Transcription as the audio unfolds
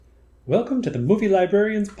Welcome to the Movie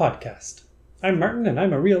Librarians podcast. I'm Martin and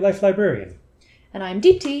I'm a real-life librarian. And I'm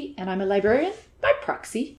Deepti and I'm a librarian by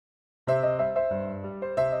proxy.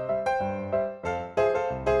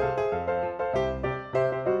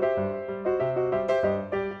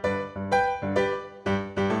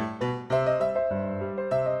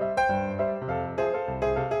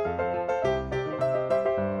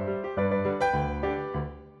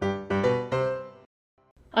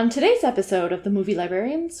 On today's episode of the Movie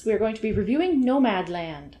Librarians, we are going to be reviewing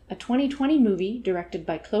Nomadland, a 2020 movie directed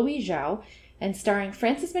by Chloe Zhao and starring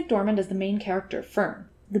Frances McDormand as the main character, Fern.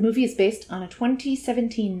 The movie is based on a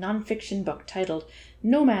 2017 nonfiction book titled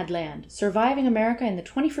Nomadland, Surviving America in the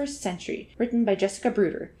 21st Century, written by Jessica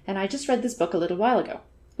Bruder, and I just read this book a little while ago.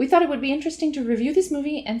 We thought it would be interesting to review this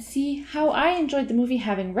movie and see how I enjoyed the movie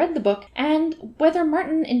having read the book, and whether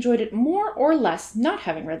Martin enjoyed it more or less not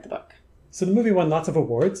having read the book. So the movie won lots of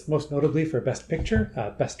awards, most notably for Best Picture,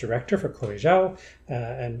 Best Director for Chloe Zhao,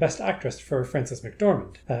 and Best Actress for Frances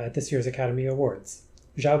McDormand at this year's Academy Awards.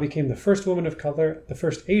 Zhao became the first woman of color, the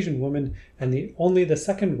first Asian woman, and only the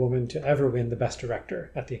second woman to ever win the Best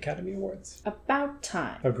Director at the Academy Awards. About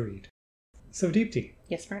time. Agreed. So Deepti.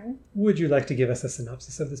 Yes, Martin? Would you like to give us a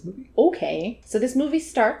synopsis of this movie? Okay. So this movie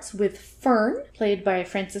starts with Fern, played by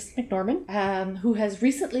Frances McDormand, who has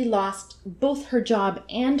recently lost both her job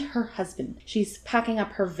and her husband. She's packing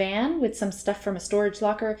up her van with some stuff from a storage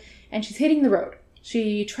locker, and she's hitting the road.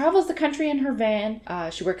 She travels the country in her van.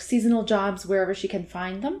 She works seasonal jobs wherever she can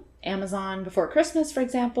find them. Amazon before Christmas, for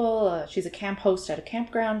example. She's a camp host at a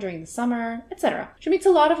campground during the summer, etc. She meets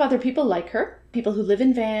a lot of other people like her, people who live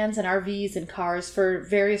in vans and RVs and cars for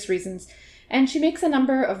various reasons, and she makes a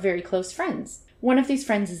number of very close friends. One of these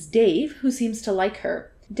friends is Dave, who seems to like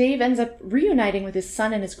her. Dave ends up reuniting with his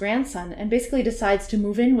son and his grandson and basically decides to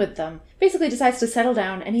move in with them. Basically decides to settle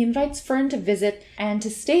down, and he invites Fern to visit and to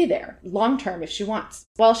stay there long-term if she wants.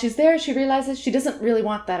 While she's there, she realizes she doesn't really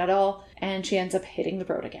want that at all, and she ends up hitting the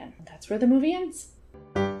road again. That's where the movie ends.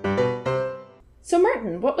 So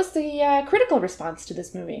Martin, what was the critical response to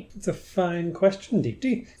this movie? It's a fine question,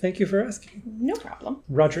 Deepti. Thank you for asking. No problem.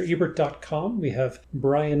 RogerEbert.com, we have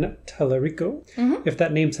Brian Tallarico. Mm-hmm. If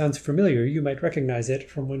that name sounds familiar, you might recognize it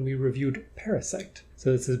from when we reviewed Parasite.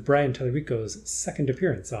 So this is Brian Tallarico's second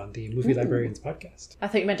appearance on the Movie Librarians podcast. I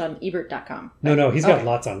thought you meant on Ebert.com. No, he's got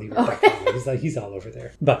lots on Ebert.com. He's all over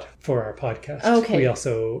there. But for our podcast, we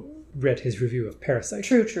also read his review of Parasite.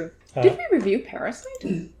 True. Did we review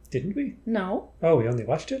Parasite? Didn't we? No. Oh, we only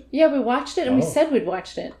watched it? Yeah, we watched it and we said we'd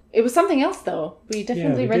watched it. It was something else, though. We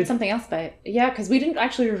definitely read something else by it. Yeah, because we didn't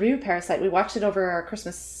actually review Parasite. We watched it over our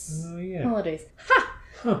Christmas holidays. Ha!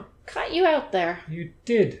 Huh. Caught you out there. You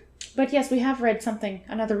did. But yes, we have read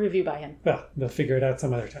another review by him. Well, we'll figure it out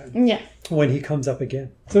some other time. Yeah. When he comes up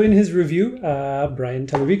again. So in his review, Brian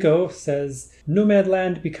Tallarico says,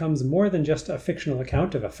 Nomadland becomes more than just a fictional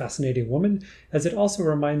account of a fascinating woman, as it also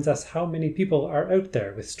reminds us how many people are out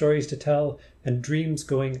there with stories to tell and dreams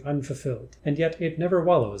going unfulfilled. And yet it never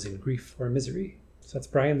wallows in grief or misery. So that's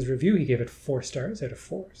Brian's review. He gave it 4 stars out of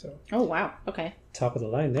 4. So. Oh, wow. Okay. Top of the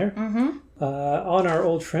line there. Mm-hmm. On our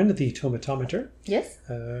old friend, the Tomatometer. Yes.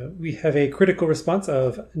 We have a critical response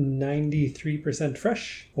of 93%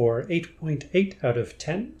 fresh, or 8.8 out of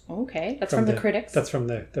 10. Okay. That's from the critics. That's from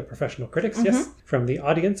the professional critics, yes. From the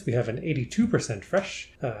audience, we have an 82%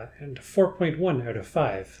 fresh, and 4.1 out of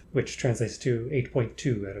 5, which translates to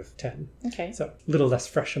 8.2 out of 10. Okay. So a little less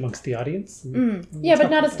fresh amongst the audience. Yeah, but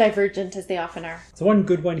not as divergent as they often are. So one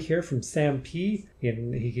good one here from Sam P.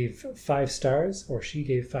 He gave 5 stars, or she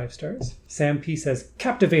gave 5 stars. Sam P. says,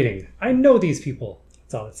 captivating. I know these people.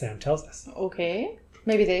 That's all that Sam tells us. Okay.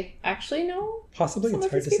 Maybe they actually know. Possibly, some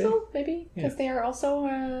it's hard to say. Maybe because they are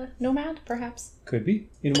also nomad, perhaps. Could be.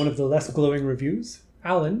 In one of the less glowing reviews,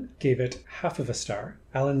 Alan gave it half of a star.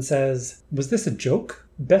 Alan says, was this a joke?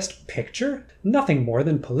 Best picture? Nothing more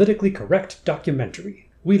than politically correct documentary.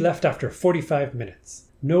 We left after 45 minutes.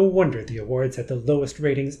 No wonder the awards had the lowest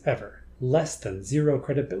ratings ever. Less than 0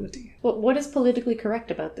 credibility. Well, what is politically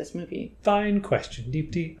correct about this movie? Fine question,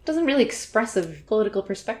 Deepti. It doesn't really express a political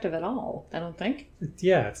perspective at all, I don't think.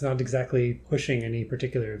 Yeah, it's not exactly pushing any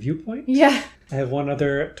particular viewpoint. Yeah. I have one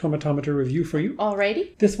other Tomatometer review for you.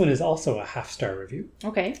 Alrighty. This one is also a half-star review.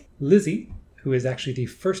 Okay. Lizzie, who is actually the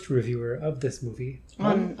first reviewer of this movie.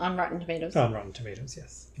 On Rotten Tomatoes. On Rotten Tomatoes,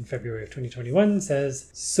 yes. In February of 2021,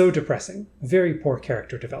 says, so depressing. Very poor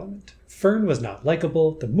character development. Fern was not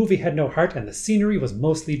likable, the movie had no heart, and the scenery was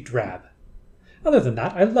mostly drab. Other than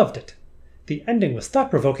that, I loved it. The ending was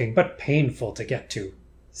thought-provoking, but painful to get to.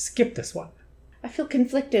 Skip this one. I feel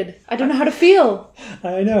conflicted. I don't know how to feel.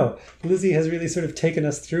 I know. Lizzie has really sort of taken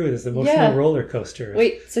us through this emotional roller coaster.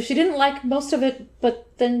 Wait, so she didn't like most of it, but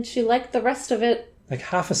then she liked the rest of it? Like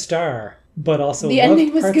half a star, but also the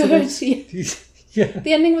ending was good. Yeah.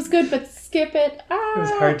 The ending was good, but skip it. It was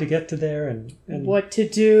hard to get to there. And what to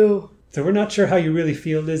do. So we're not sure how you really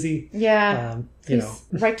feel, Lizzie. Yeah. Please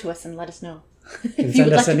write to us and let us know. If you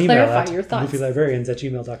would like to clarify your thoughts.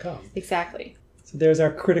 movielibrarians@gmail.com. Exactly. So there's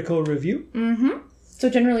our critical review. Mm-hmm. So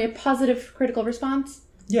generally a positive critical response.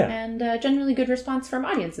 Yeah. And generally good response from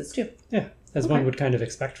audiences too. Yeah. As one would kind of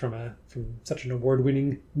expect from such an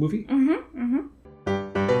award-winning movie. Mm-hmm. Mm-hmm.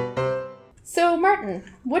 So, Martin,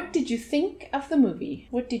 what did you think of the movie?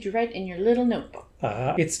 What did you write in your little notebook?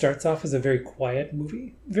 It starts off as a very quiet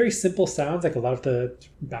movie. Very simple sounds, like a lot of the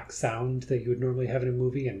back sound that you would normally have in a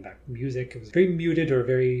movie and back music. It was very muted or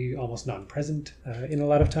very almost non-present in a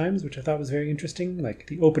lot of times, which I thought was very interesting. Like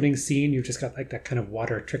the opening scene, you've just got like that kind of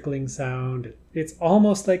water trickling sound. It's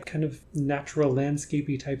almost like kind of natural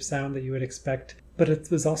landscapey type sound that you would expect, but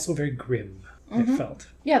it was also very grim. It felt.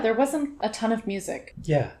 Yeah, there wasn't a ton of music.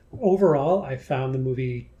 Yeah. Overall, I found the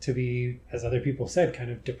movie to be, as other people said, kind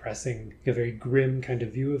of depressing, a very grim kind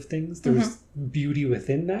of view of things. There was beauty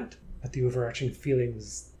within that, but the overarching feeling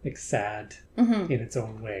was like sad in its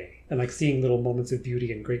own way. And like seeing little moments of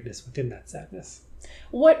beauty and greatness within that sadness.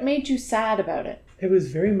 What made you sad about it? It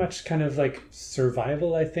was very much kind of like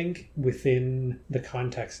survival, I think, within the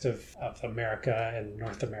context of America and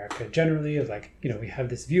North America generally, of like, we have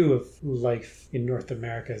this view of life in North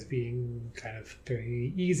America as being kind of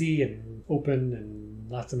very easy and open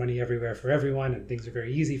and lots of money everywhere for everyone and things are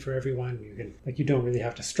very easy for everyone. You don't really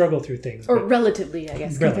have to struggle through things. Or relatively, I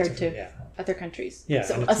guess, compared to other countries. Yeah.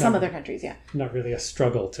 So, some other countries, yeah. Not really a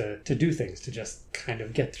struggle to do things, to just kind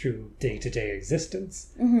of get through day-to-day existence.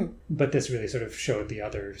 But this really sort of showed the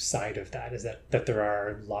other side of that, is that there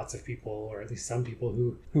are lots of people, or at least some people,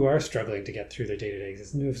 who are struggling to get through their day-to-day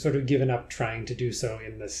existence, and who have sort of given up trying to do so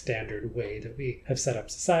in the standard way that we have set up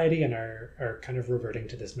society, and are kind of reverting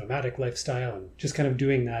to this nomadic lifestyle, and just kind of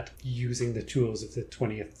doing that using the tools of the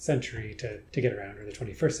 20th century to get around, or the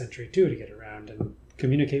 21st century too, to get around and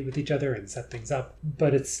communicate with each other and set things up.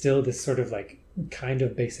 But it's still this sort of like kind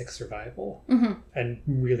of basic survival, and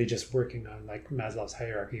really just working on like Maslow's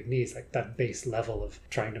hierarchy of needs, like that base level of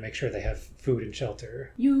trying to make sure they have food and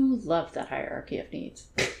shelter. You love that hierarchy of needs.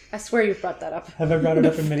 I swear you've brought that up. Have I brought it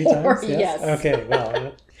up in many times? Yes. Okay,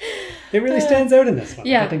 well, it really stands out in this one.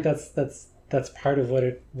 Yeah. I think that's part of what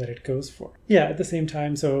it goes for. Yeah, at the same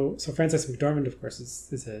time, so Frances McDormand, of course,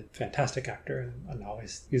 is a fantastic actor and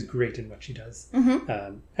always is great in what she does.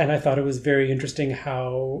 And I thought it was very interesting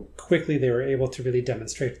how quickly they were able to really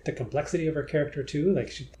demonstrate the complexity of her character too.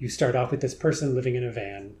 Like you start off with this person living in a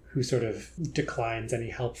van who sort of declines any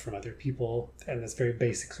help from other people and this very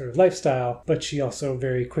basic sort of lifestyle, but she also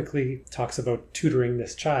very quickly talks about tutoring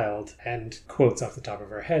this child and quotes off the top of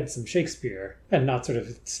her head some Shakespeare, and not sort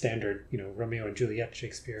of standard, Romeo and Juliet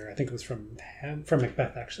Shakespeare. I think it was from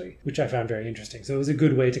Macbeth, actually, which I found very interesting. So it was a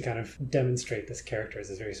good way to kind of demonstrate this character as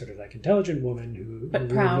this very sort of like intelligent woman who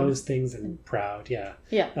really knows things and proud. Yeah.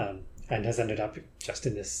 And has ended up just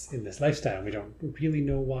in this lifestyle. We don't really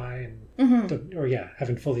know why, and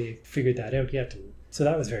haven't fully figured that out yet. And so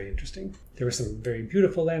that was very interesting. There were some very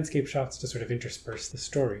beautiful landscape shots to sort of intersperse the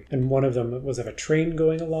story. And one of them was of a train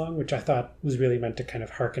going along, which I thought was really meant to kind of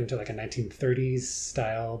harken to like a 1930s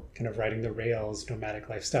style, kind of riding the rails, nomadic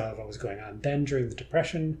lifestyle of what was going on then during the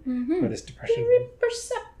Depression. Or this Depression. Very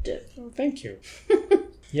perceptive. Oh, thank you.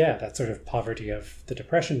 Yeah, that sort of poverty of the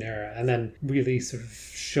Depression era, and then really sort of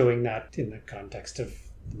showing that in the context of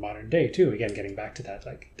the modern day too. Again, getting back to that,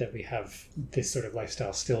 like that we have this sort of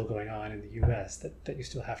lifestyle still going on in the US, that you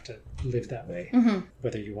still have to live that way,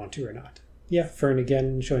 whether you want to or not. Yeah, Fern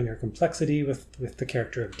again showing her complexity with the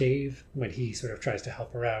character of Dave when he sort of tries to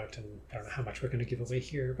help her out. And I don't know how much we're going to give away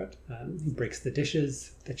here, but he breaks the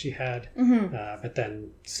dishes that she had. But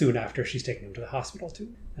then soon after, she's taking him to the hospital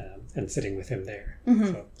too, and sitting with him there.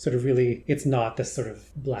 So sort of really, it's not this sort of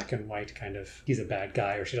black and white kind of he's a bad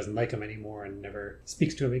guy or she doesn't like him anymore and never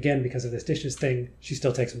speaks to him again because of this dishes thing. She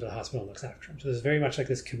still takes him to the hospital and looks after him. So there's very much like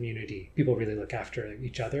this community. People really look after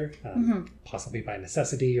each other, possibly by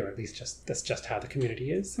necessity, or at least that's just how the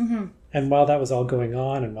community is. And while that was all going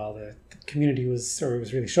on, and while the community was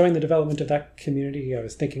really showing the development of that community, I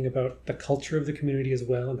was thinking about the culture of the community as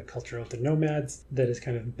well, and the culture of the nomads that is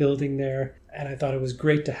kind of building there. And I thought it was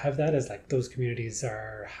great to have that, as like those communities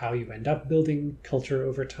are how you end up building culture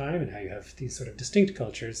over time and how you have these sort of distinct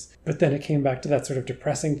cultures. But then it came back to that sort of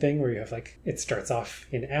depressing thing where you have like, it starts off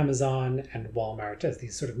in Amazon and Walmart as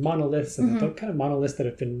these sort of monoliths, and the kind of monoliths that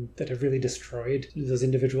have really destroyed those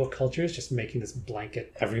individual cultures, just making this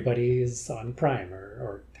blanket, everybody is on Prime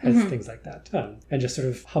or has things like that. And just sort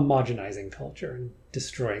of homogenizing culture and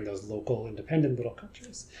destroying those local independent little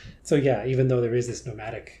cultures. So yeah, even though there is this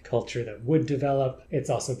nomadic culture that would develop, it's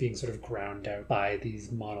also being sort of ground out by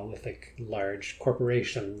these monolithic large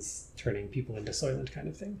corporations turning people into soylent kind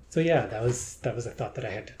of thing. So yeah, that was a thought that I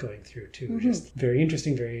had going through too. Just very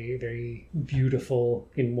interesting, very, very beautiful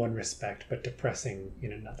in one respect, but depressing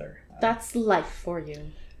in another. That's life for you.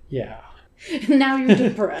 Yeah. Now you're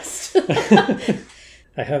depressed.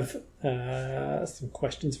 I have some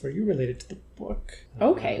questions for you related to the book.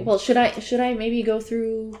 Okay. Well, should I maybe go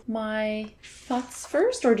through my thoughts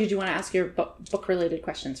first, or did you want to ask your book related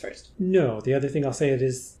questions first? No. The other thing I'll say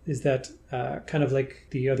is that kind of like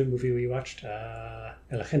the other movie we watched,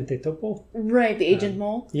 El Agente Topo. Right, the Agent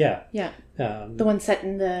Mole. Yeah. Yeah. The one set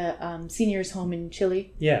in the seniors' home in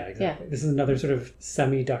Chile. Yeah, exactly. Yeah. This is another sort of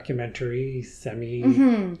semi-documentary,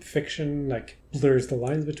 semi-fiction, like blurs the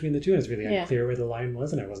lines between the two. And it's really unclear where the line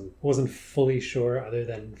was, and I wasn't fully sure, other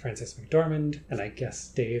than Frances McDormand, and I guess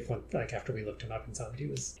Dave, like after we looked him up and saw that he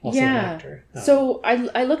was also an actor. So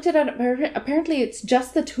I looked at it. Apparently, it's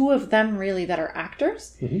just the two of them really that are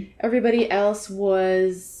actors. Everybody else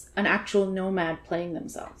was an actual nomad playing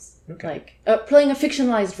themselves, like playing a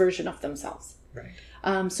fictionalized version of themselves.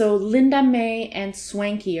 Right. So Linda May and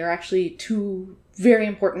Swanky are actually two very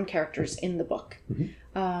important characters in the book.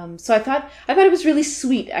 So I thought it was really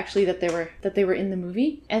sweet actually that they were in the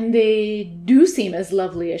movie, and they do seem as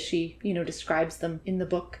lovely as she, describes them in the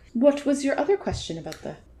book. What was your other question about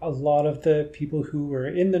the? A lot of the people who were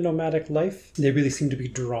in the nomadic life, they really seem to be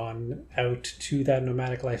drawn out to that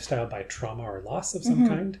nomadic lifestyle by trauma or loss of some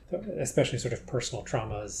kind, especially sort of personal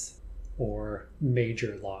traumas or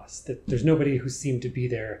major loss. That there's nobody who seemed to be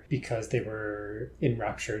there because they were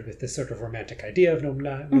enraptured with this sort of romantic idea of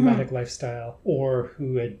nomadic lifestyle, or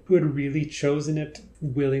who had really chosen it,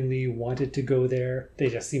 willingly wanted to go there. They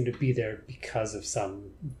just seemed to be there because of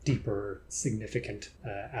some deeper, significant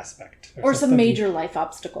aspect. Or some major life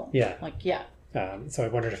obstacle. Yeah. So I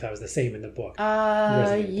wondered if that was the same in the book.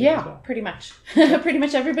 Pretty much. Pretty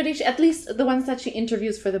much everybody, at least the ones that she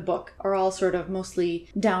interviews for the book, are all sort of mostly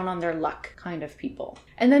down on their luck kind of people.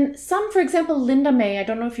 And then some, for example, Linda May, I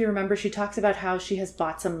don't know if you remember, she talks about how she has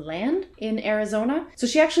bought some land in Arizona. So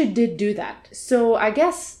she actually did do that. So I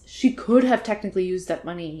guess she could have technically used that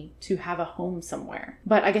money to have a home somewhere.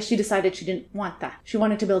 But I guess she decided she didn't want that. She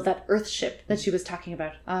wanted to build that Earth ship that she was talking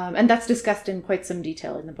about. And that's discussed in quite some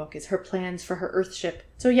detail in the book, is her plans for her Earth ship.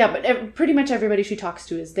 So yeah, but pretty much everybody she talks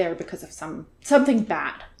to is there because of something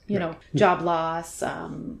bad. Job loss,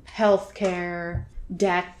 health care,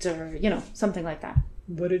 debt, or, something like that.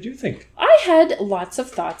 What did you think? I had lots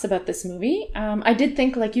of thoughts about this movie. I did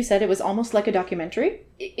think, like you said, it was almost like a documentary.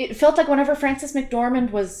 It felt like whenever Frances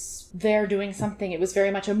McDormand was there doing something, it was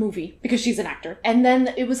very much a movie because she's an actor. And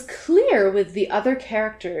then it was clear with the other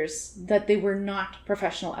characters that they were not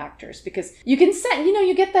professional actors, because you can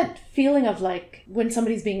you get that feeling of like when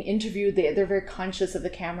somebody's being interviewed, they're very conscious of the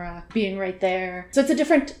camera being right there. So it's a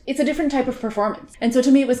different type of performance. And so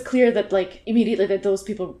to me, it was clear that like immediately that those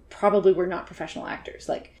people probably were not professional actors.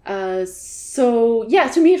 So yeah,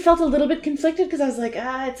 to me it felt a little bit conflicted because I was like,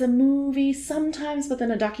 it's a movie sometimes, but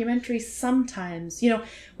then a documentary sometimes,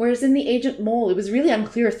 whereas in The Agent Mole, it was really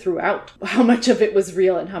unclear throughout how much of it was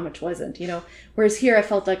real and how much wasn't, whereas here I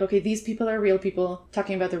felt like, okay, these people are real people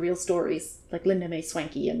talking about the real stories, like Linda May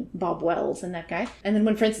Swanky and Bob Wells and that guy. And then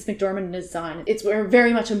when Frances McDormand is on, it's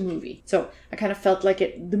very much a movie. So I kind of felt like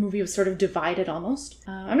the movie was sort of divided almost.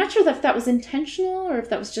 I'm not sure if that was intentional or if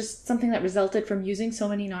that was just something that resulted from using so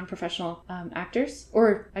many non-professional actors,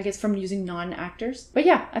 or I guess from using non-actors. But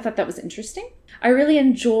yeah, I thought that was interesting. I really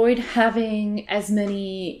enjoyed having as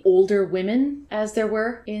many older women as there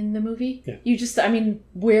were in the movie. Yeah.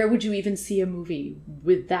 Where would you even see a movie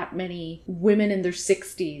with that many women in their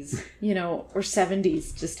 60s, or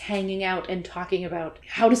 70s, just hanging out and talking about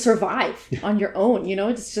how to survive on your own?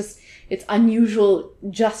 It's unusual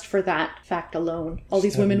just for that fact alone. All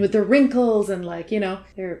these women with their wrinkles and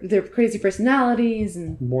their crazy personalities,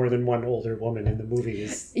 and more than one older woman in the movie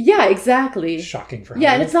is exactly shocking for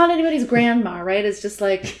and it's not anybody's grandma drama, right? It's just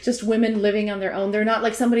like just women living on their own. They're not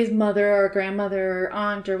like somebody's mother or grandmother or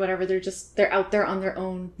aunt or whatever. They're out there on their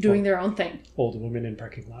own doing their own thing. Old woman in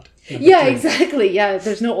parking lot. Yeah, exactly. Yeah,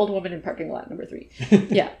 there's no old woman in parking lot number 3.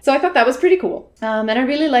 Yeah, so I thought that was pretty cool. And I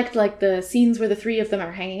really liked like the scenes where the 3 of them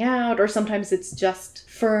are hanging out, or sometimes it's just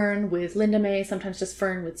Fern with Linda May, sometimes just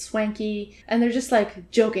Fern with Swanky, and they're just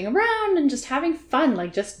like joking around and just having fun,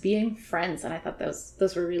 like just being friends. And I thought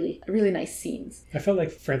those were really, really nice scenes. I felt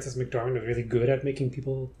like Frances McDormand was really good at making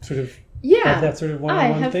people sort of have that sort of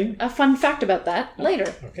one-on-one thing. I have a fun fact about that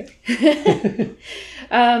later. Okay.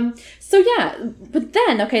 So yeah, but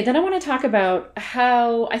then I want to talk about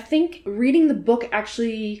how I think reading the book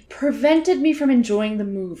actually prevented me from enjoying the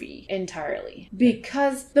movie entirely,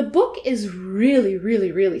 because the book is really,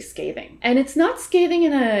 really, really scathing, and it's not scathing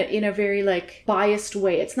in a very like biased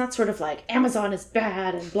way. It's not sort of like Amazon is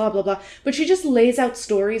bad and blah blah blah, but she just lays out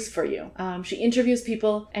stories for you. She interviews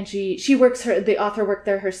people, and the author worked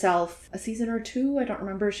there herself a season or 2, I don't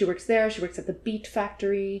remember. She works there. She works at the Beet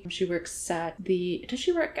Factory. She works at does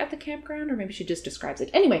she work at the campground, or maybe she just describes it?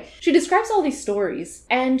 Anyway, she describes all these stories,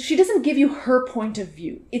 and she doesn't give you her point of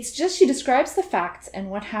view. It's just she describes the facts and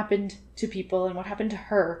what happened to people and what happened to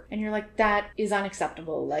her, and you're like, that is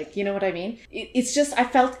unacceptable. Like, you know what I mean? It's just, I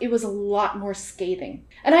felt it was a lot more scathing.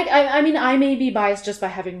 And I mean, I may be biased just by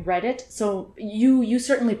having read it, so you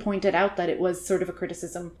certainly pointed out that it was sort of a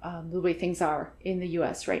criticism, the way things are in the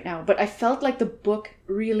US right now, but I felt like the book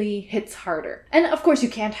really hits harder. And of course you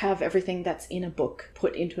can't have everything that's in a book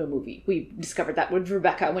put into a movie. We discovered that with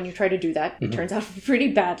Rebecca. When you try to do that, it turns out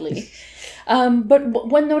pretty badly. But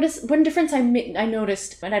one difference I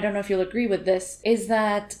noticed, and I don't know if you'll agree with this, is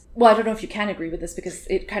that, well, I don't know if you can agree with this because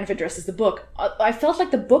it kind of addresses the book. I felt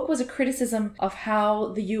like the book was a criticism of how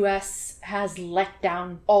the US has let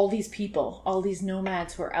down all these people, all these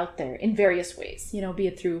nomads who are out there in various ways, be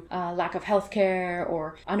it through lack of healthcare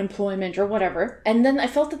or unemployment or whatever. And then I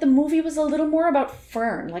felt that the movie was a little more about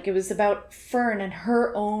Fern. Like, it was about Fern and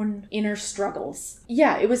her own inner struggles.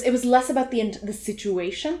 Yeah, it was less about the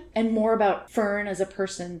situation and more about Fern as a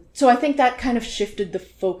person. So I think that kind of shifted the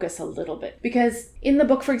focus a little bit, because in the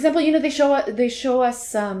book, for example, they show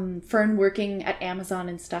us Fern working at Amazon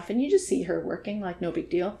and stuff, and you just see her working, like, no big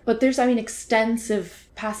deal. But there's, extensive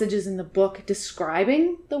passages in the book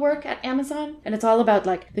describing the work at Amazon, and it's all about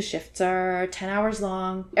like the shifts are 10 hours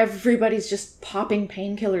long. Everybody's just popping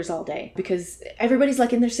painkillers all day because everybody's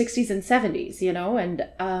like in their 60s and 70s,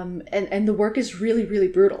 and the work is really, really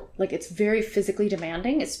brutal. Like, it's very physically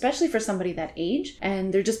demanding, especially for somebody that age,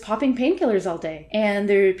 and they're just popping painkillers all day, and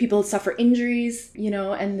people suffer injuries,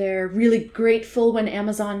 and they're really grateful when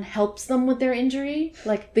Amazon helps them with their injury.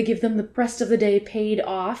 Like, they give them the rest of the day paid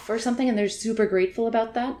off or something, and they're super grateful about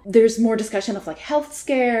that. There's more discussion of like health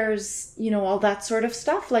scares, all that sort of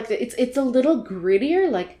stuff. Like, it's a little grittier,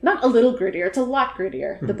 like not a little grittier, it's a lot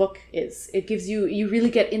grittier. The book is. It gives you really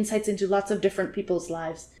get insights into lots of different people's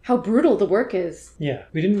lives, how brutal the work is. Yeah,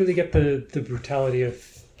 we didn't really get the brutality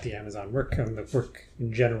of the Amazon work and the work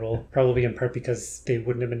in general, probably in part because they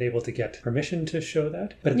wouldn't have been able to get permission to show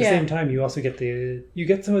that. But at the same time, you also get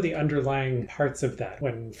some of the underlying parts of that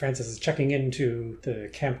when Frances is checking into the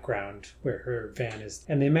campground where her van is,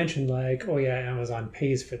 and they mention like, oh yeah, Amazon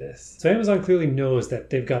pays for this. So Amazon clearly knows that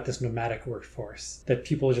they've got this nomadic workforce, that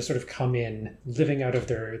people just sort of come in living out of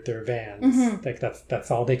their vans. Like, that's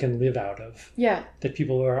all they can live out of. Yeah. That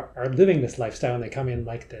people are living this lifestyle and they come in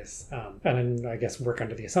like this. And then I guess work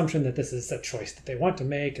under the assumption that this is a choice that they want to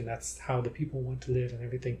make, and that's how the people want to live and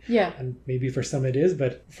everything. Yeah. And maybe for some it is,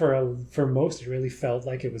 but for most it really felt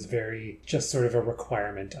like it was very just sort of a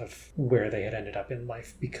requirement of where they had ended up in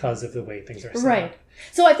life because of the way things are set right. up.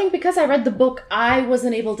 So I think because I read the book, I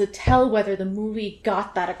wasn't able to tell whether the movie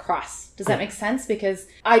got that across. Does that make sense? Because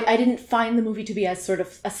I didn't find the movie to be as sort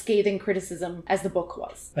of a scathing criticism as the book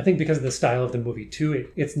was. I think because of the style of the movie too,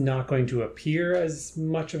 it's not going to appear as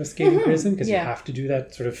much of a scathing criticism, because you have to do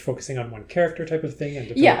that sort of focusing on one character type of thing and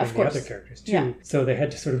developing the other characters too. Yeah. So they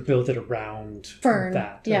had to sort of build it around Fern,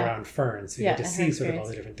 around Fern. So you had to see sort of all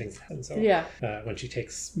the different things happen. So when she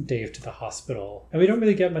takes Dave to the hospital, and we don't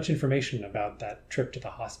really get much information about that trip to the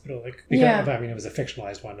hospital. Like, because, I mean, it was a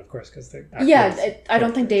fictionalized one, of course, because I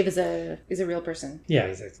don't think Dave is a real person. Yeah,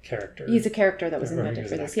 he's a character. He's a character that was invented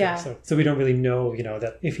for this. Yeah. So we don't really know,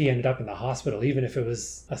 that if he ended up in the hospital, even if it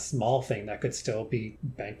was a small thing, that could still be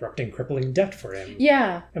bankrupting, crippling debt for him.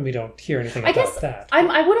 Yeah. And we don't hear anything I guess that.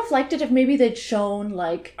 I would have liked it if maybe they'd shown,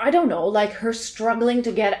 like, I don't know, like her struggling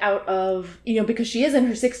to get out of, because she is in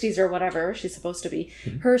her 60s or whatever she's supposed to be,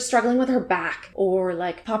 her struggling with her back, or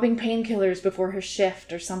like popping painkillers before her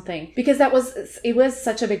shift or something, because it was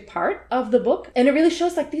such a big part of the book. And it really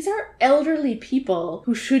shows, like, these are elderly people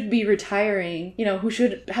who should be retiring, who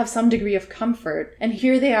should have some degree of comfort. And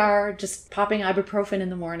here they are just popping ibuprofen in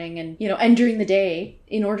the morning and, and during the day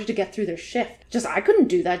in order to get through their shift. Just, I couldn't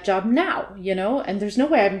do that job now, and there's no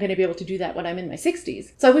way I'm going to be able to do that when I'm in my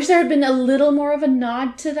 60s. So I wish there had been a little more of a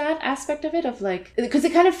nod to that aspect of it, of like, because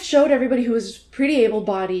it kind of showed everybody who was pretty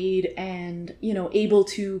able-bodied and, able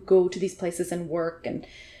to go to these places and work, and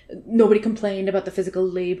nobody complained about the physical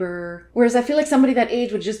labor. Whereas I feel like somebody that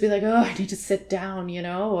age would just be like, oh, I need to sit down,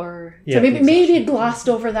 or... Yeah, so maybe it glossed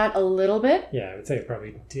over that a little bit. Yeah, I would say it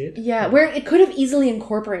probably did. Yeah, where it could have easily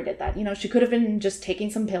incorporated that. She could have been just taking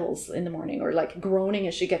some pills in the morning, or like groaning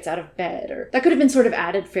as she gets out of bed, or that could have been sort of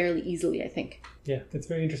added fairly easily, I think. Yeah, that's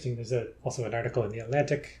very interesting. There's also an article in The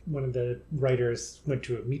Atlantic. One of the writers went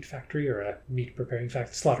to a meat factory, or a meat preparing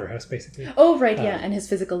factory, slaughterhouse, basically. Oh, right, yeah, and his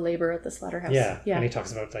physical labor at the slaughterhouse. Yeah, and he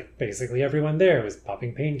talks about, like, basically everyone there was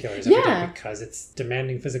popping painkillers every day because it's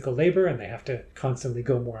demanding physical labor and they have to constantly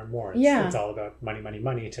go more and more. It's all about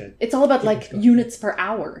money to... It's all about, like, units per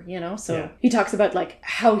hour, So he talks about, like,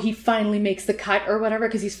 how he finally makes the cut or whatever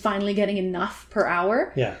because he's finally getting enough per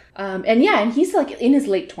hour. Yeah. And he's, like, in his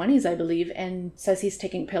late 20s, I believe, and says he's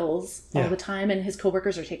taking pills all the time, and his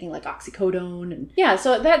coworkers are taking, like, oxycodone. And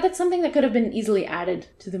so that's something that could have been easily added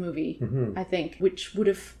to the movie, I think, which would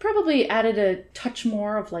have probably added a touch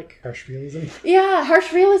more of, like... harsh realism? Yeah,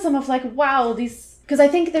 harsh realism of, like, wow, these... Because I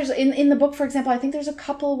think there's, in the book, for example, I think there's a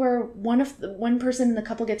couple where one person in the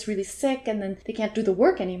couple gets really sick and then they can't do the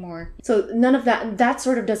work anymore. So none of that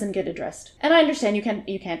sort of doesn't get addressed. And I understand you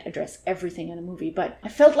can't address everything in a movie, but I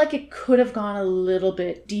felt like it could have gone a little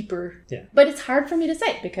bit deeper. Yeah. But it's hard for me to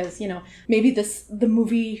say because, maybe the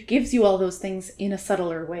movie gives you all those things in a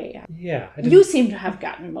subtler way. Yeah. You seem to have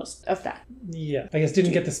gotten most of that. Yeah. I guess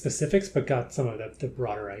didn't get the specifics, but got some of the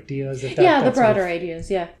broader ideas of that. Yeah, the broader ideas,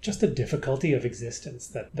 yeah. Just the difficulty of existence.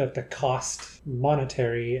 That the cost,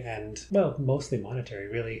 monetary and, well, mostly monetary,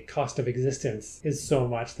 really, cost of existence is so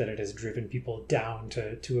much that it has driven people down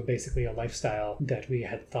to basically a lifestyle that we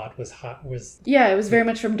had thought was hot. Yeah, it was very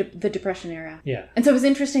much from the Depression era. Yeah. And so it was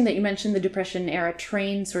interesting that you mentioned the Depression era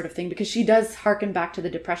train sort of thing, because she does harken back to the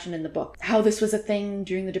Depression in the book. How this was a thing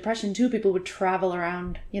during the Depression too. People would travel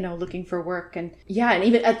around, looking for work. And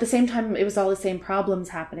even at the same time, it was all the same problems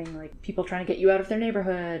happening, like people trying to get you out of their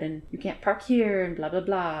neighborhood and you can't park here and blah, blah,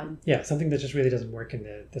 blah. Yeah, something that just really doesn't work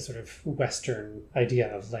in the sort of Western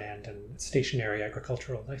idea of land and stationary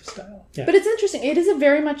agricultural lifestyle. Yeah. But it's interesting. It is a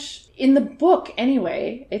very much, in the book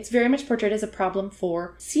anyway, it's very much portrayed as a problem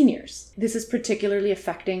for seniors. This is particularly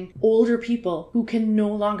affecting older people who can no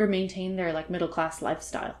longer maintain their, like, middle-class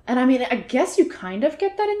lifestyle. And I mean, I guess you kind of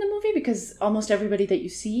get that in the movie because almost everybody that you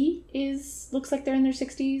see looks like they're in their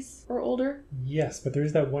 60s or older. Yes, but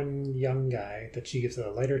there's that one young guy that she gives a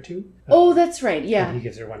lighter to. Oh, that's right. Yeah. And he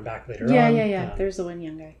gives her one back later on. Yeah. There's the one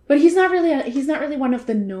young guy. But he's not really one of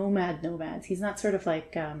the nomads. He's not sort of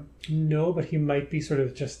like... No, but he might be sort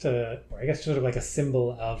of just sort of like a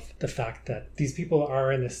symbol of the fact that these people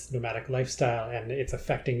are in this nomadic lifestyle and it's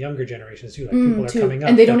affecting younger generations too. Like people are coming up.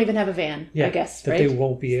 And they don't even have a van, I guess, that right? they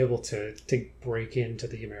won't be able to break into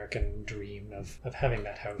the American dream of having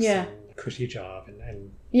that house and cushy job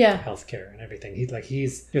and healthcare and everything.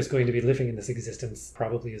 He's just going to be living in this existence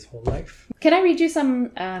probably his whole life. Can I read you some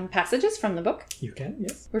passages from the book? You can,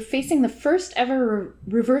 yes. We're facing the first ever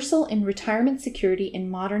reversal in retirement security in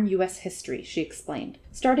modern U.S. history, she explained.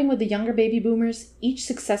 Starting with the younger baby boomers, each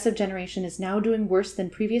successive generation is now doing worse than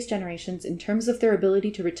previous generations in terms of their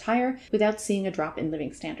ability to retire without seeing a drop in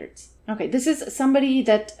living standards. Okay, this is somebody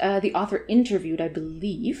that the author interviewed, I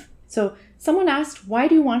believe. So, someone asked, why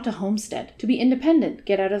do you want to homestead? To be independent,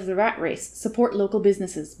 get out of the rat race, support local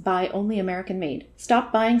businesses, buy only American-made.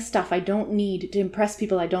 Stop buying stuff I don't need to impress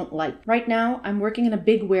people I don't like. Right now, I'm working in a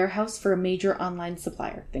big warehouse for a major online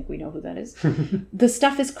supplier. I think we know who that is. The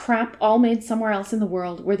stuff is crap, all made somewhere else in the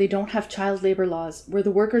world where they don't have child labor laws, where the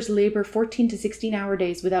workers labor 14 to 16-hour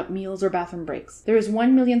days without meals or bathroom breaks. There is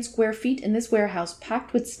 1 million square feet in this warehouse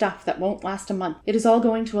packed with stuff that won't last a month. It is all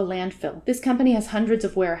going to a landfill. This company has hundreds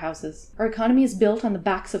of warehouses. Our economy is built on the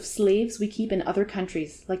backs of slaves we keep in other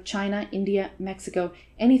countries, like China, India, Mexico,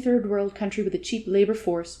 any third world country with a cheap labor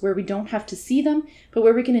force where we don't have to see them, but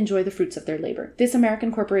where we can enjoy the fruits of their labor. This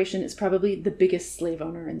American corporation is probably the biggest slave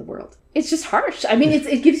owner in the world. it's just harsh. I mean,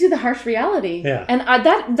 it gives you the harsh reality. Yeah. And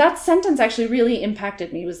that sentence actually really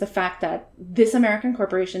impacted me, was the fact that this American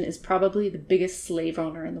corporation is probably the biggest slave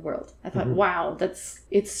owner in the world. I thought, wow,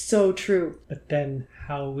 it's so true. But then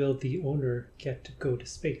how will the owner get to go to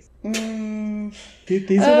space?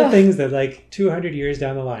 These are the things that, like, 200 years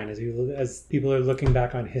down the line, as people are looking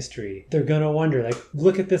back on history, they're gonna wonder, like,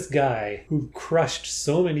 look at this guy who crushed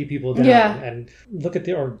so many people down, and look at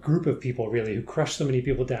or group of people really who crushed so many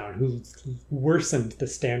people down, who worsened the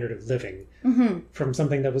standard of living from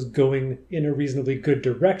something that was going in a reasonably good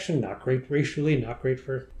direction, not great racially, not great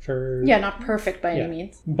for not perfect by any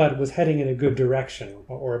means, but was heading in a good direction,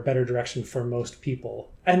 or a better direction for most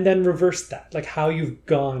people. And then reverse that, like how you've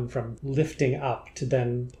gone from lifting up to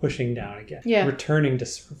then pushing down again, returning to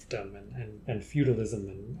serfdom and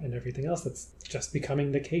feudalism and everything else that's just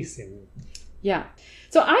becoming the case in... Yeah.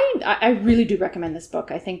 So I really do recommend this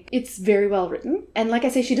book. I think it's very well written. And like I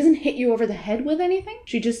say, she doesn't hit you over the head with anything.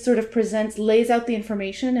 She just sort of lays out the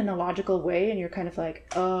information in a logical way. And you're kind of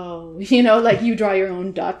like, oh, like you draw your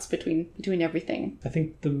own dots between everything. I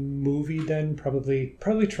think the movie then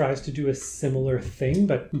probably tries to do a similar thing,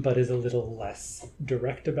 but is a little less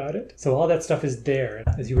direct about it. So all that stuff is there.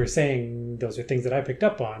 As you were saying, those are things that I picked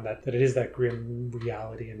up on, that it is that grim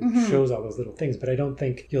reality and shows all those little things. But I don't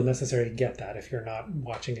think you'll necessarily get that if you're not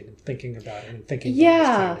watching it and thinking about it and thinking what it's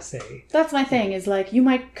trying to say. That's my thing, is like, you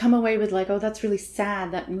might come away with like, oh, that's really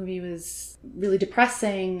sad, that movie was really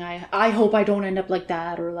depressing, I hope I don't end up like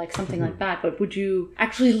that, or like something like that. But would you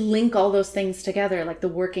actually link all those things together, like the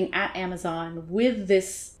working at Amazon with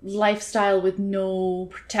this lifestyle with no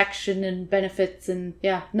protection and benefits and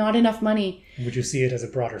not enough money? Would you see it as a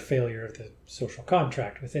broader failure of the social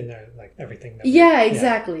contract within there, like everything that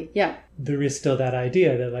exactly. There is still that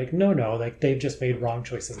idea that like no, like they've just made wrong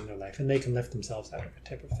choices in their life and they can lift themselves out of it,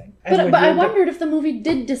 type of thing. But I wondered if the movie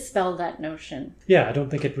did dispel that notion. Yeah, I don't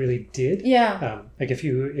think it really did. Yeah. Like if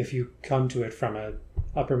you come to it from a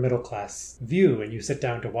upper middle class view and you sit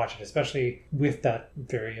down to watch it, especially with that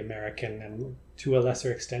very American and to a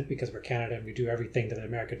lesser extent, because we're Canada and we do everything that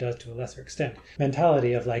America does to a lesser extent,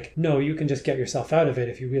 mentality of like, no, you can just get yourself out of it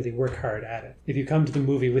if you really work hard at it. If you come to the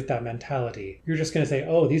movie with that mentality, you're just going to say,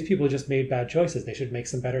 oh, these people just made bad choices. They should make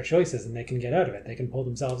some better choices and they can get out of it. They can pull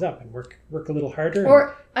themselves up and work a little harder.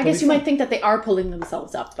 Or I guess you might think that they are pulling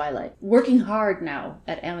themselves up by like working hard now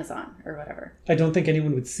at Amazon or whatever. I don't think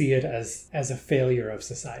anyone would see it as a failure of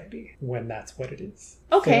society when that's what it is.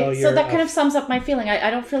 Okay, so that kind of sums up my feeling. I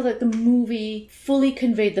don't feel that the movie fully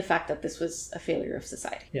conveyed the fact that this was a failure of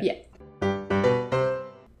society. Yeah.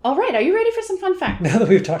 All right, are you ready for some fun facts? Now that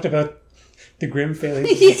we've talked about the grim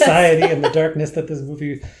failures of society and the darkness that this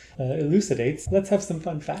movie elucidates, let's have some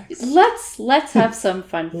fun facts. Let's have some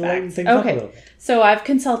fun facts. Okay, so I've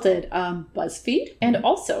consulted BuzzFeed and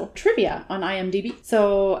also trivia on IMDb.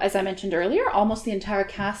 So as I mentioned earlier, almost the entire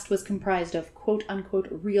cast was comprised of quote-unquote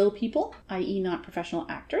real people, i.e. not professional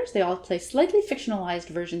actors. They all play slightly fictionalized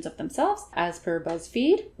versions of themselves, as per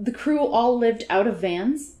BuzzFeed. The crew all lived out of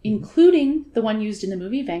vans, including the one used in the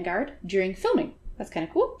movie Vanguard, during filming. That's kind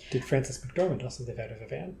of cool. Did Frances McDormand also live out of a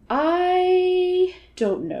van? I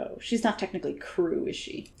don't know. She's not technically crew, is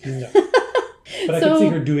she? No. But I could see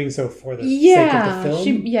her doing so for the sake of the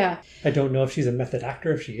film. I don't know if she's a method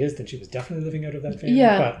actor. If she is, then she was definitely living out of that van.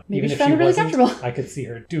 Yeah, but maybe even she if found she it really wasn't, comfortable. I could see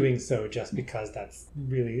her doing so just because that's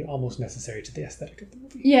really almost necessary to the aesthetic of the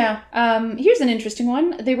movie. Yeah. Here's an interesting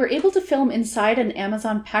one. They were able to film inside an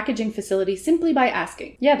Amazon packaging facility simply by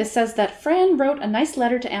asking. Yeah, this says that Fran wrote a nice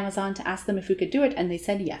letter to Amazon to ask them if we could do it, and they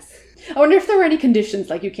said yes. I wonder if there were any conditions,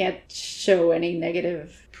 like you can't show any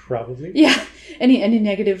negative... Probably. Yeah. Any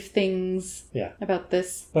negative things about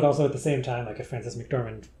this. But also at the same time, like if Frances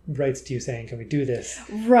McDormand writes to you saying, can we do this?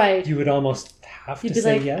 Right. You would almost have to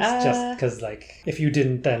say like, yes, just because like if you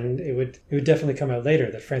didn't, then it would definitely come out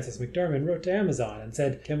later that Frances McDormand wrote to Amazon and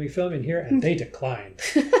said, can we film in here? And they declined.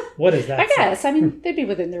 What is that? I guess. I mean, they'd be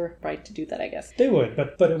within their right to do that, I guess. They would,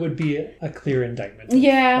 but it would be a clear indictment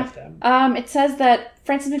of them. It says that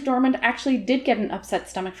Frances McDormand actually did get an upset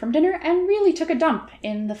stomach from dinner and really took a dump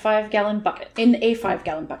in the 5-gallon bucket. In a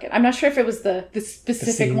 5-gallon bucket. I'm not sure if it was the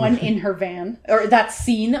specific one in her van. Or that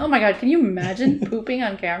scene. Oh my god, can you imagine pooping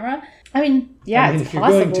on camera? I mean, it's if you're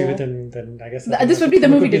possible. going to, then I guess... This would be the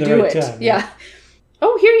movie to do right it. Time, yeah.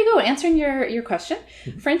 Oh, here you go. Answering your question.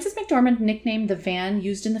 Frances McDormand nicknamed the van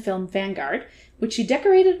used in the film Vanguard, which she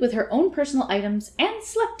decorated with her own personal items and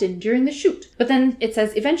slept in during the shoot. But then it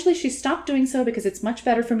says, eventually she stopped doing so because it's much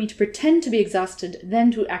better for me to pretend to be exhausted than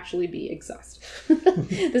to actually be exhausted.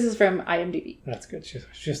 This is from IMDb. That's good.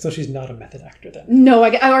 So she's not a method actor then. No,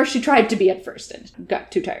 or she tried to be at first and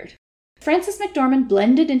got too tired. Frances McDormand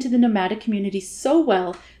blended into the nomadic community so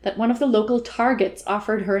well that one of the local targets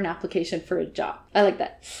offered her an application for a job. I like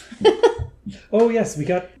that. Oh, yes, we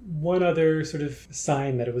got one other sort of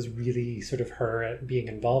sign that it was really sort of her being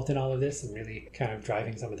involved in all of this and really kind of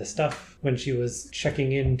driving some of the stuff. When she was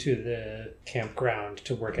checking into the campground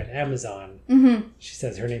to work at Amazon, she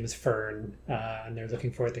says her name is Fern, and they're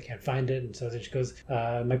looking for it, they can't find it. And so then she goes,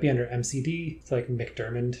 it might be under MCD. It's like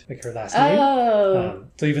McDermott, like her last name. Oh.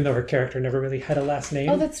 So even though her character never really had a last name.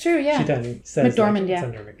 Oh, that's true, yeah. She then says McDormand, it's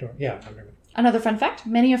under McDormand. Yeah, under Another fun fact,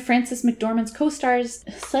 many of Frances McDormand's co-stars,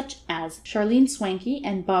 such as Charlene Swanky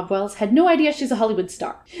and Bob Wells, had no idea she's a Hollywood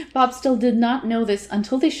star. Bob still did not know this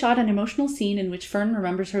until they shot an emotional scene in which Fern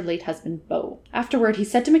remembers her late husband, Beau. Afterward, he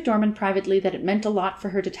said to McDormand privately that it meant a lot for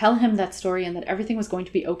her to tell him that story and that everything was going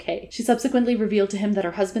to be okay. She subsequently revealed to him that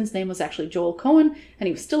her husband's name was actually Joel Cohen, and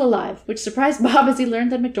he was still alive, which surprised Bob as he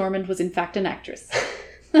learned that McDormand was in fact an actress.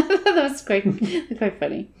 That was quite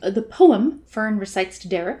funny. The poem Fern recites to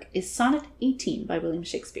Derek is Sonnet 18 by William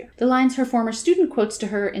Shakespeare. The lines her former student quotes to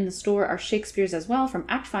her in the store are Shakespeare's as well, from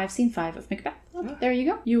Act 5, Scene 5 of Macbeth. Oh, there you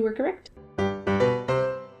go. You were correct.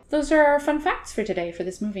 Those are our fun facts for today for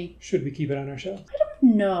this movie. Should we keep it on our shelf? I don't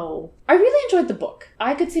know. I really enjoyed the book.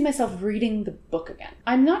 I could see myself reading the book again.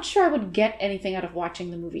 I'm not sure I would get anything out of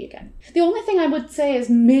watching the movie again. The only thing I would say is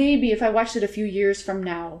maybe if I watched it a few years from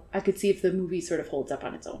now, I could see if the movie sort of holds up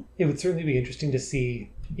on its own. It would certainly be interesting to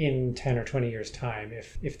see in 10 or 20 years' time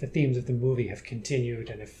if the themes of the movie have continued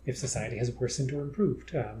and if society has worsened or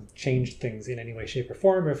improved, changed things in any way, shape, or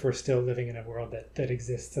form, or if we're still living in a world that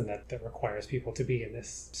exists and that requires people to be in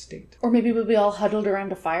this state. Or maybe we'll be all huddled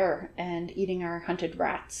around a fire and eating our hunted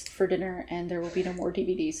rats for dinner and there will be no more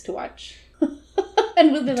DVDs to watch.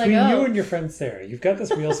 And we'll be Between like, you and your friend Sarah, you've got this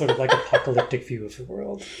real sort of like apocalyptic view of the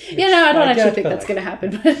world. Yeah, no, I don't actually think that's going to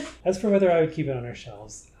happen. But as for whether I would keep it on our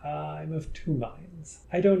shelves, I'm of two minds.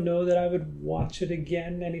 I don't know that I would watch it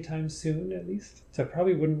again anytime soon, at least. So I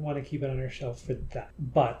probably wouldn't want to keep it on our shelf for that.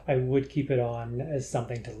 But I would keep it on as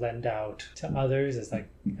something to lend out to others,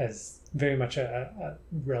 as very much a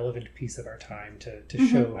relevant piece of our time to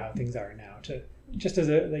show how things are now, just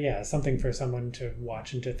as something for someone to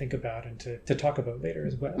watch and to think about and to talk about later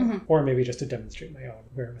as well. Or maybe just to demonstrate my own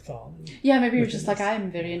wherewithal. Yeah, maybe you're just like,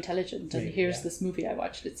 I'm very intelligent and here's this movie I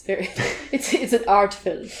watched. It's very, it's an art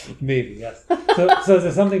film. Maybe, yes. So if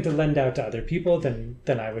there's something to lend out to other people, then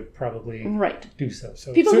I would probably do so.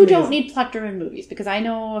 So people who don't need plot-driven movies, because I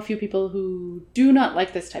know a few people who do not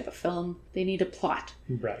like this type of film. They need a plot.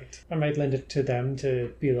 Right. I might lend it to them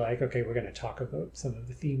to be like, okay, we're going to talk about some of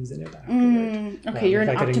the themes in it afterward. Okay, you're an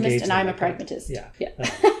optimist and I'm a pragmatist. Yeah.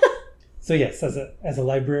 So yes, as a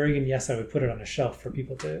librarian, yes, I would put it on a shelf for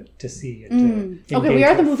people to see. And to okay, we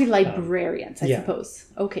are the movie librarians, I suppose.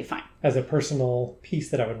 Okay, fine. As a personal piece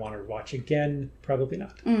that I would want to watch again, probably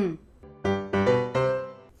not.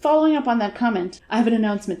 Following up on that comment, I have an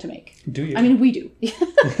announcement to make. Do you? I mean, we do.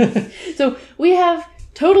 So we have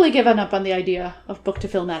totally given up on the idea of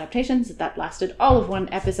book-to-film adaptations. That lasted all of one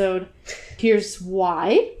episode. Here's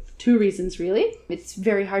why. 2 reasons, really. It's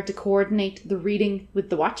very hard to coordinate the reading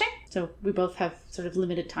with the watching. So we both have sort of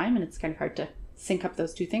limited time, and it's kind of hard to sync up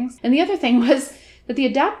those 2 things. And the other thing was that the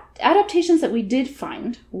adaptations that we did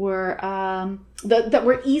find were that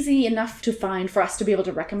were easy enough to find for us to be able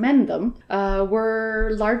to recommend them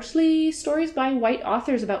were largely stories by white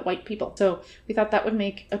authors about white people. So we thought that would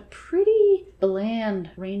make a pretty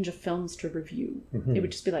bland range of films to review. It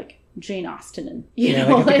would just be like Jane Austen and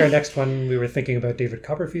I think our next one we were thinking about David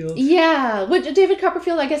Copperfield. Yeah, with David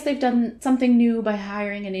Copperfield, I guess they've done something new by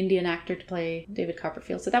hiring an Indian actor to play David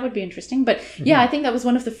Copperfield, so that would be interesting. But yeah, I think that was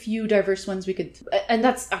one of the few diverse ones we could, and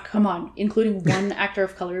that's come on, including one actor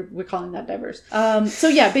of color, we're calling that diverse. So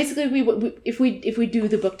yeah, basically, we if we do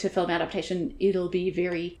the book to film adaptation, it'll be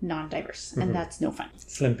very non-diverse, and that's no fun.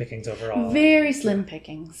 Slim pickings overall. Very slim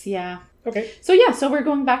pickings, yeah. Okay. So yeah, so we're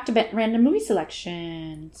going back to random movie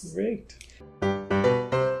selections. Great.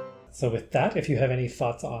 So with that, if you have any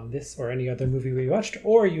thoughts on this or any other movie we watched,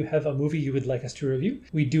 or you have a movie you would like us to review,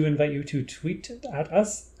 we do invite you to tweet at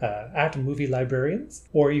us at Movie Librarians,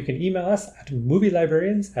 or you can email us at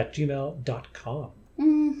movielibrarians@gmail.com.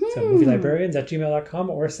 So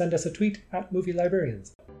movielibrarians@gmail.com, or send us a tweet at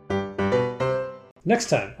movielibrarians. Next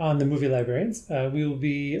time on The Movie Librarians, we will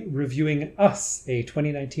be reviewing Us, a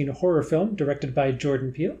 2019 horror film directed by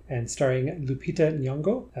Jordan Peele and starring Lupita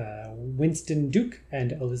Nyong'o, Winston Duke,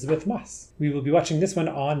 and Elizabeth Moss. We will be watching this one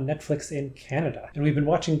on Netflix in Canada. And we've been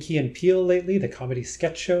watching Key and Peele lately, the comedy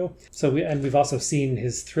sketch show. And we've also seen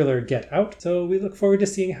his thriller Get Out. So we look forward to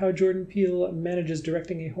seeing how Jordan Peele manages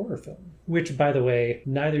directing a horror film. Which, by the way,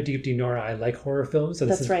 neither Deepti nor I like horror films. So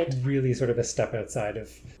this is really sort of a step outside of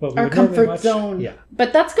what we our would normally comfort watch. zone. Yeah.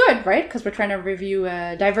 But that's good, right? Because we're trying to review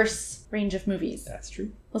a diverse range of movies. That's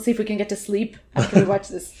true. We'll see if we can get to sleep after we watch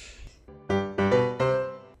this.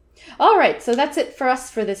 All right, so that's it for us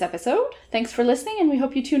for this episode. Thanks for listening, and we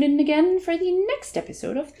hope you tune in again for the next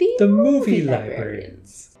episode of The Movie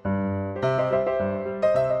Librarians.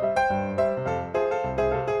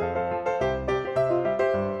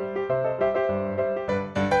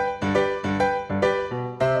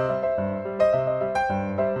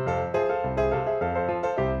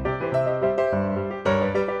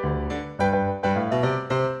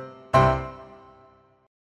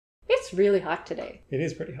 Really hot today. It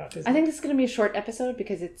is pretty hot, isn't I think this is going to be a short episode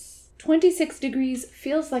because it's 26 degrees,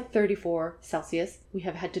 feels like 34 Celsius. We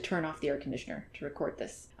have had to turn off the air conditioner to record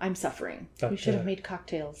this. I'm suffering. We should have made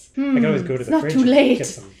cocktails. I can always go to the fridge and get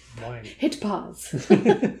some wine. Hit pause.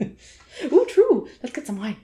 Ooh, true. Let's get some wine.